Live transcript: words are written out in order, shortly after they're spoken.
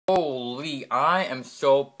I am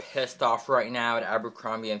so pissed off right now at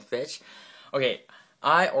Abercrombie and Fitch. Okay,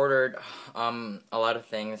 I ordered a lot of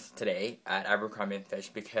things today at Abercrombie and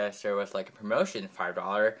Fitch because there was like a promotion,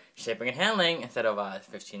 $5 shipping and handling instead of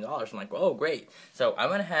 $15. I'm like, oh great! So I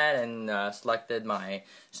went ahead and selected my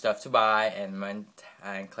stuff to buy and went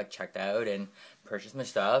and clicked checked out and purchased my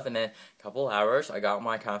stuff. And then a couple hours, I got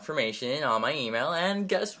my confirmation on my email, and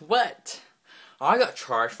guess what? I got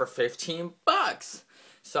charged for $15.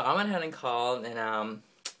 So I went ahead and called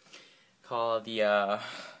the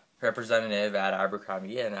representative at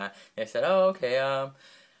Abercrombie, and they said, "Oh, okay,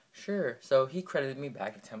 sure." So he credited me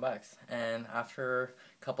back at $10. And after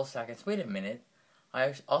a couple seconds, wait a minute,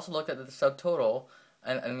 I also looked at the subtotal,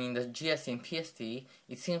 and I mean the GST and PST.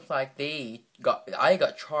 It seems like I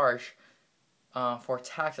got charged for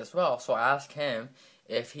tax as well. So I asked him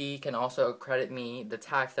if he can also credit me the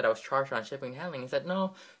tax that I was charged on shipping and handling. He said,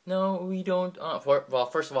 no, we don't. Well,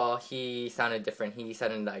 first of all, he sounded different. He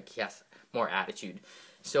sounded like he has more attitude.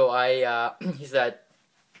 So he said,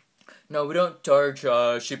 no, we don't charge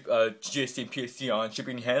GST and PST on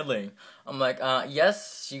shipping and handling. I'm like,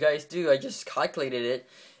 yes, you guys do. I just calculated it.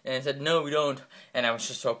 And he said, no, we don't. And I was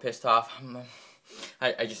just so pissed off.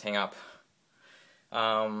 I just hang up.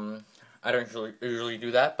 I don't usually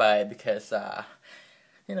do that, but because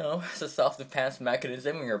you know, it's a self-defense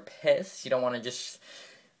mechanism. When you're pissed, you don't want to just,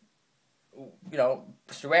 you know,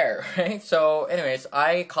 swear, right? So, anyways,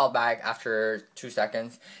 I called back after 2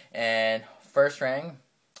 seconds, and first rang,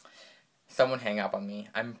 someone hang up on me.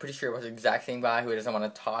 I'm pretty sure it was the exact same guy who doesn't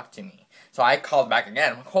want to talk to me. So I called back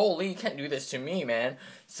again. I'm like, holy, you can't do this to me, man.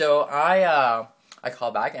 So I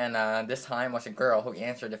called back, and this time was a girl who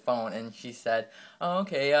answered the phone, and she said, oh,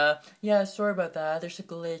 okay, yeah, sorry about that. There's a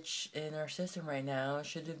glitch in our system right now. It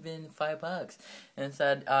should have been $5. And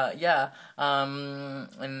said, yeah,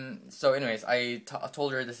 and so anyways, I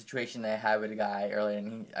told her the situation that I had with the guy earlier,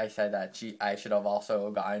 and I said that I should have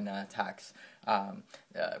also gotten tax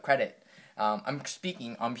credit. I'm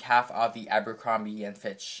speaking on behalf of the Abercrombie and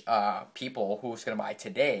Fitch people who's going to buy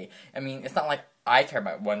today. I mean, it's not like I care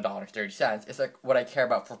about $1.30. It's like what I care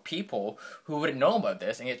about for people who wouldn't know about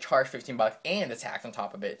this and get charged $15 and the tax on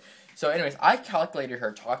top of it. So anyways, I calculated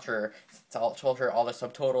her, talked to her, told her all the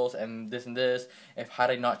subtotals and this. If had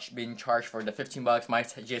I not been charged for the $15, my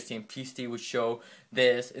GST and PST would show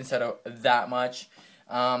this instead of that much.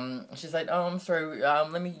 She's like, oh, I'm sorry,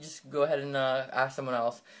 let me just go ahead and ask someone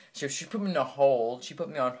else. She put me on hold. She put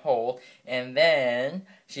me on hold, and then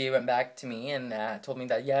she went back to me and told me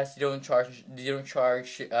that yes, you don't charge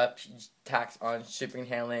tax on shipping and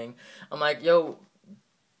handling. I'm like, yo,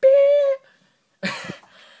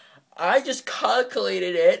 I just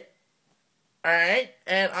calculated it, alright,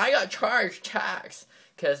 and I got charged tax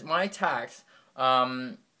because my tax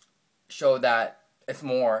showed that it's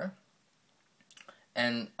more.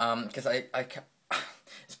 And because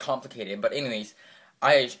it's complicated, but anyways,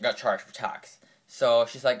 I got charged for tax. So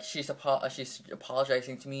she's like, she's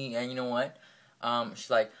apologizing to me, and you know what? She's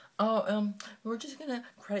like, oh, we're just gonna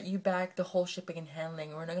credit you back the whole shipping and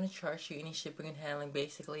handling. We're not gonna charge you any shipping and handling.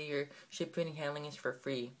 Basically, your shipping and handling is for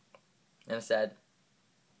free. And I said,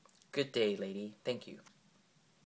 good day, lady. Thank you.